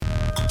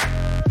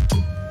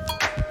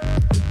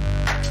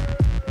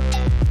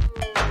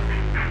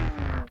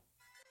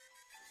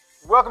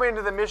Welcome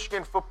into the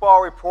Michigan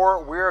Football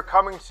Report. We're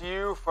coming to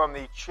you from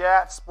the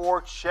Chat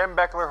Sports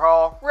Schembechler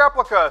Hall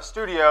replica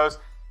studios.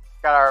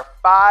 Got our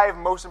 5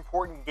 most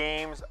important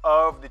games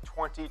of the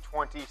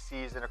 2020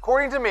 season.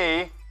 According to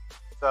me,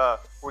 it's what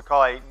we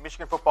call a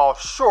Michigan Football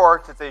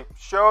Short. It's a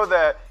show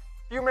that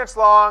a few minutes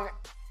long,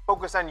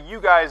 focus on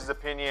you guys'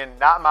 opinion,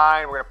 not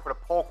mine. We're going to put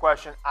a poll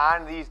question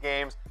on these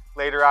games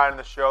later on in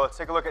the show. Let's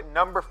take a look at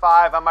number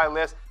 5 on my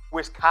list,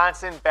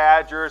 Wisconsin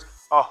Badgers,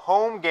 a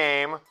home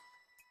game.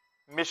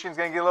 Michigan's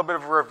going to get a little bit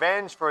of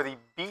revenge for the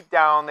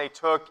beatdown they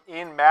took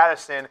in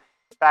Madison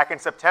back in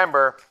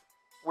September.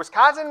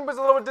 Wisconsin was a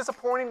little bit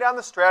disappointing down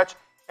the stretch,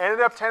 ended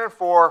up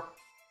 10-4.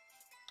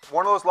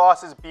 One of those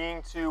losses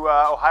being to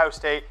Ohio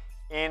State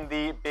in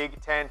the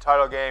Big Ten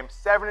title game.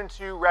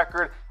 7-2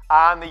 record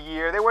on the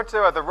year. They went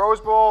to the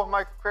Rose Bowl. Am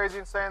I crazy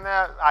in saying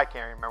that? I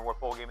can't remember what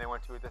bowl game they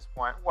went to at this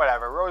point.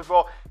 Whatever. Rose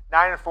Bowl,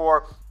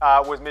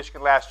 9-4 was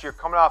Michigan last year.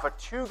 Coming off a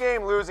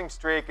 2-game losing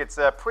streak. It's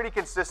pretty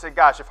consistent.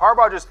 Gosh, if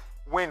Harbaugh just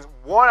wins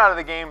 1 out of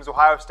the games,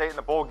 Ohio State in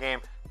the bowl game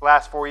the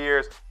last 4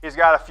 years, he's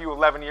got a few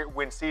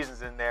 11-win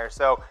seasons in there.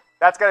 So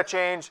that's got to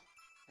change.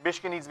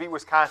 Michigan needs to beat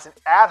Wisconsin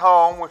at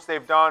home, which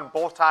they've done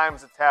both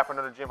times it's happened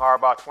under Jim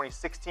Harbaugh,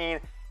 2016,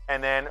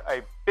 and then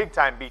a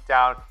big-time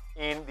beatdown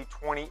in the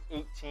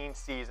 2018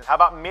 season. How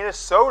about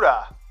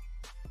Minnesota?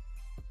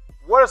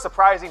 What a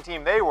surprising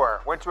team they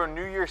were. Went to a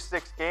New Year's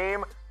Six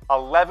game,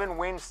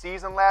 11-win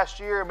season last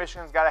year.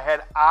 Michigan's got to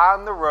head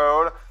on the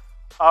road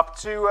up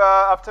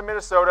to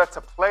Minnesota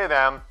to play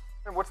them.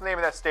 And what's the name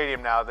of that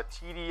stadium now? The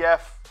TDF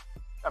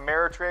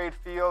Ameritrade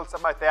Field,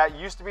 something like that.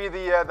 Used to be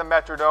the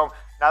Metrodome.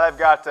 Now they've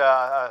got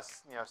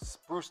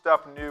spruced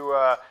up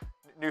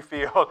new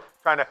field.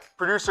 Trying to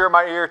producer in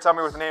my ear tell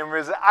me what the name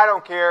is. I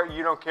don't care.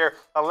 You don't care.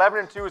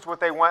 11-2 is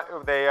what they went.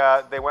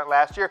 They went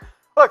last year.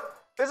 Look,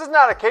 this is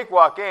not a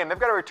cakewalk game. They've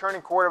got a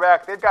returning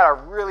quarterback. They've got a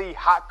really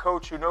hot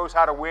coach who knows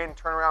how to win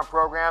turnaround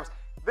programs.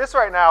 This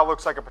right now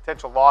looks like a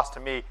potential loss to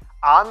me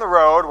on the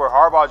road, where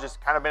Harbaugh's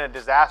just kind of been a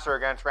disaster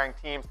against ranked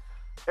teams.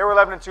 They were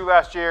 11-2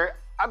 last year.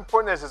 I'm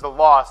putting this as a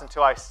loss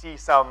until I see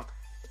some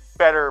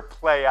better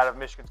play out of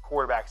Michigan's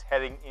quarterbacks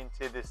heading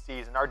into this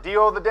season. Our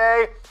deal of the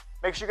day,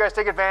 make sure you guys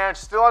take advantage.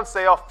 Still on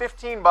sale,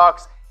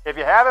 $15. If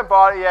you haven't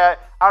bought it yet,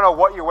 I don't know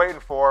what you're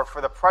waiting for.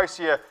 For the price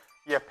you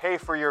pay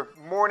for your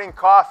morning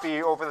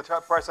coffee over the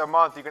price of a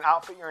month, you can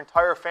outfit your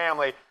entire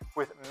family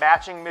with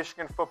matching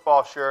Michigan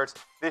football shirts.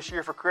 This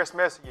year for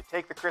Christmas, you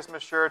take the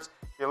Christmas shirts,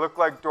 you look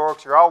like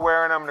dorks, you're all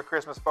wearing them in a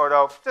Christmas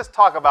photo. Just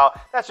talk about,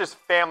 that's just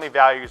family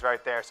values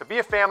right there. So be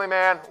a family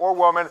man or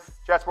woman,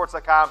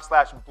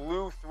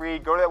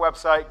 chatsports.com/blue3. Go to that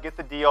website, get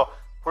the deal,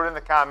 put it in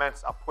the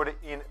comments. I'll put it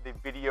in the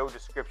video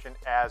description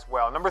as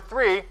well. Number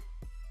 3,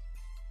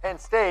 Penn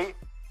State,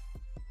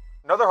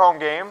 another home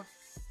game.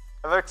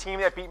 Another team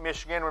that beat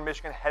Michigan when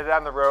Michigan headed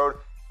on the road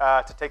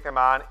to take them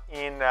on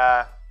in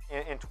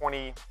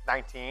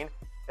 2019.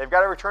 They've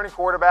got a returning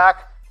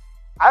quarterback.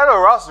 I don't know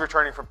who else is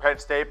returning from Penn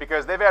State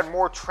because they've had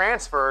more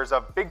transfers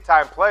of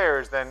big-time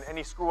players than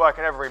any school I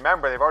can ever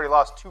remember. They've already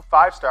lost 2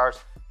 5-stars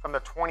from the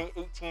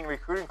 2018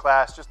 recruiting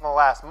class just in the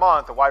last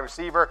month, a wide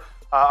receiver,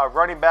 a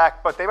running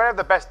back, but they might have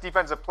the best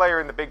defensive player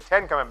in the Big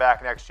Ten coming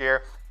back next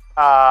year.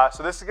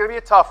 So this is going to be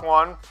a tough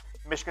one.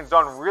 Michigan's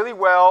done really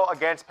well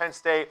against Penn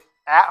State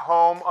at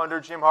home under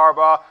Jim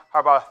Harbaugh.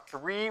 Harbaugh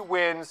 3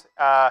 wins,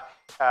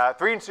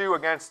 3-2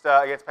 against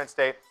Penn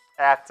State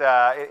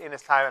in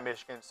his time at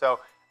Michigan. So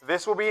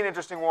this will be an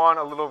interesting one,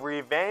 a little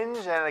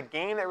revenge, and a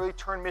game that really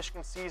turned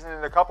Michigan's season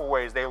in a couple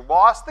ways. They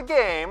lost the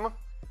game,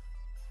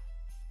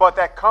 but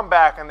that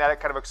comeback and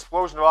that kind of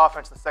explosion of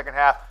offense in the second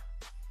half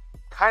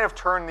kind of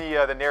turned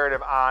the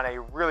narrative on a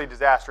really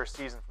disastrous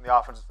season from the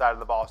offensive side of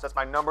the ball. So that's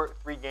my number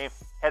 3 game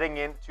heading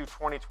into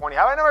 2020.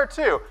 How about number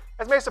 2?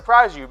 This may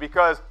surprise you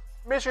because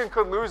Michigan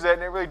could lose it,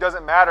 and it really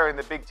doesn't matter in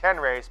the Big Ten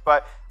race.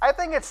 But I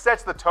think it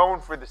sets the tone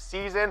for the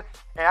season,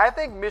 and I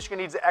think Michigan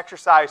needs to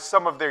exercise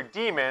some of their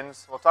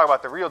demons. We'll talk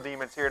about the real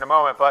demons here in a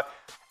moment. But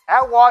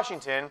at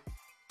Washington,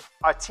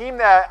 a team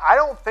that I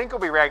don't think will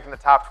be ranked in the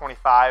top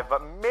 25,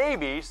 but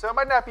maybe, so it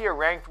might not be a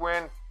ranked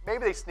win.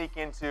 Maybe they sneak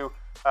into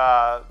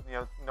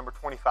number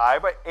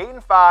 25. But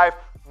 8-5,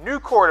 new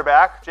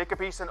quarterback, Jacob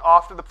Eason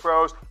off to the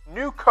pros,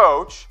 new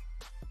coach,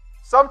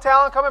 some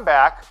talent coming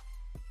back.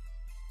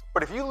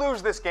 But if you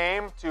lose this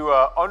game to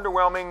an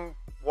underwhelming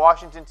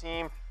Washington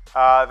team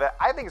that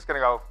I think is going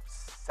to go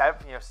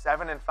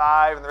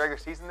 7-5 in the regular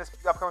season this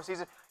upcoming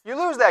season, you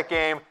lose that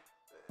game.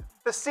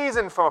 The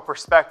season, from a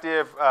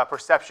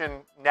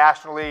perception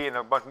nationally, and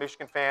a bunch of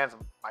Michigan fans,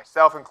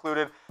 myself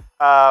included,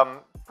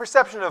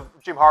 perception of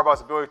Jim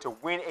Harbaugh's ability to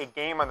win a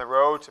game on the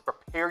road, to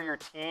prepare your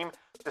team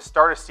to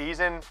start a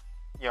season,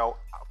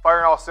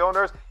 firing all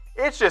cylinders,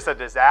 it's just a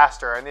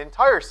disaster. And the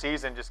entire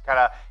season just kind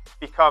of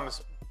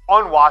becomes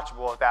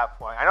unwatchable at that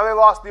point. I know they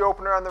lost the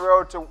opener on the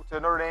road to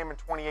Notre Dame in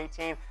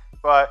 2018,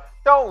 but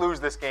don't lose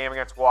this game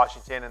against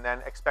Washington and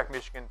then expect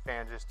Michigan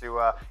fans just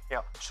to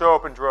show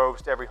up in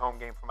droves to every home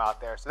game from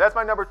out there. So that's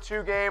my number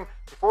 2 game.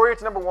 Before we get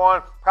to number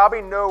 1,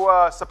 probably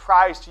no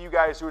surprise to you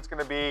guys who it's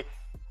going to be.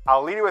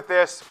 I'll lead it with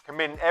this.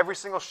 Commit in every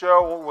single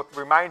show. We'll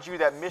remind you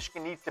that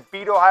Michigan needs to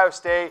beat Ohio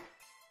State.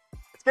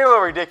 It's getting a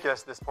little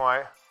ridiculous at this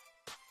point.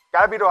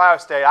 Got to beat Ohio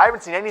State. I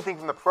haven't seen anything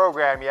from the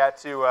program yet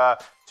to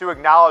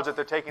acknowledge that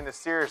they're taking this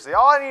seriously.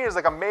 All I need is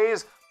like a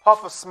Mays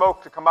puff of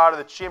smoke to come out of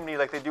the chimney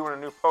like they do when a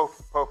new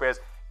pope is.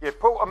 You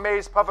put a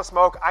Mays puff of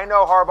smoke. I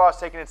know Harbaugh's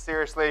taking it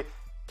seriously.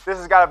 This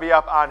has got to be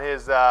up on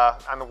his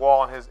on the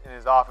wall in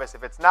his office.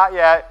 If it's not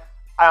yet,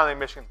 I don't think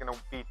Michigan's going to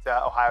beat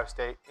Ohio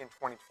State in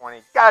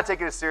 2020. Got to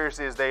take it as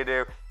seriously as they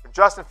do. If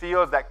Justin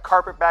Fields, that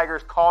carpetbagger,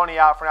 is calling you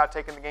out for not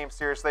taking the game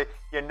seriously,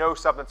 you know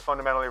something's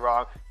fundamentally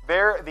wrong.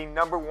 They're the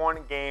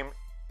 #1 game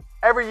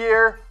every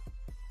year,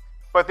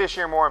 but this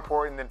year more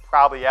important than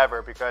probably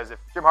ever, because if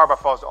Jim Harbaugh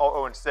falls to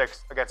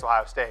 0-6 against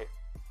Ohio State,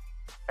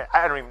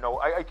 I don't even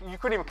know. You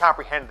couldn't even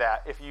comprehend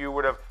that. If you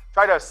would have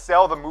tried to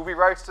sell the movie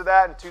rights to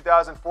that in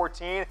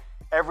 2014,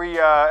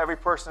 every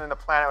person on the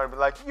planet would be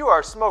like, you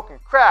are smoking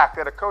crack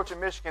that a coach in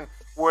Michigan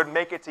would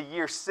make it to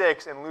year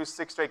 6 and lose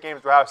 6 straight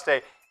games to Ohio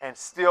State and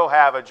still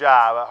have a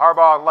job.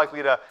 Harbaugh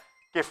unlikely to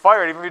get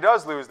fired even if he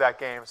does lose that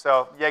game.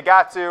 So you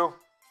got to.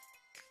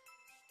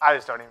 I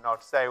just don't even know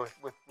what to say with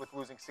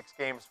losing 6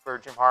 games for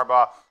Jim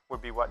Harbaugh.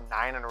 Would be,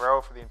 9 in a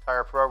row for the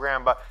entire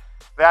program. But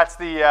that's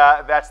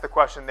the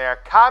question there.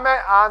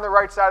 Comment on the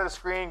right side of the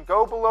screen.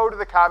 Go below to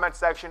the comment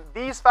section.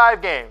 These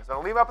 5 games,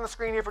 I'll leave them up on the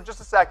screen here for just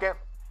a second.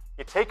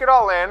 You take it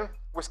all in.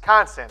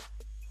 Wisconsin,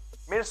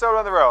 Minnesota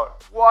on the road,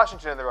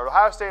 Washington on the road,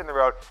 Ohio State on the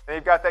road, and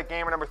they've got that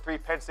game at number 3,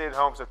 Penn State at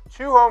home. So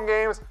 2 home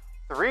games,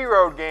 3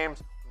 road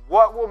games.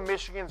 What will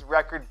Michigan's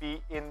record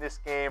be in this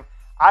game?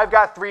 I've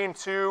got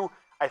 3-2.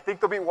 I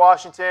think they'll beat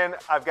Washington.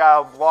 I've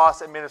got a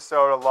loss at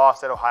Minnesota,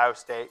 loss at Ohio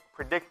State.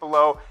 Predict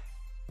below.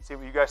 See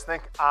what you guys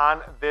think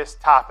on this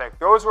topic.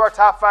 Those were our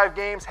top 5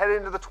 games headed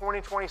into the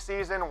 2020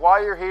 season.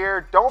 While you're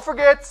here, don't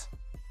forget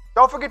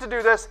to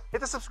do this. Hit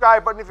the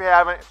subscribe button if you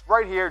haven't. It's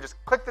right here. Just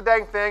click the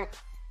dang thing.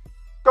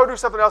 Go do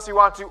something else you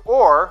want to.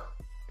 Or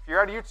if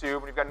you're on YouTube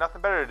and you've got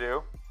nothing better to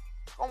do,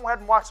 go ahead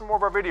and watch some more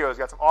of our videos.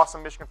 Got some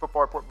awesome Michigan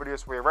Football Report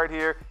videos for you right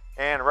here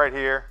and right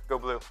here. Go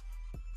Blue.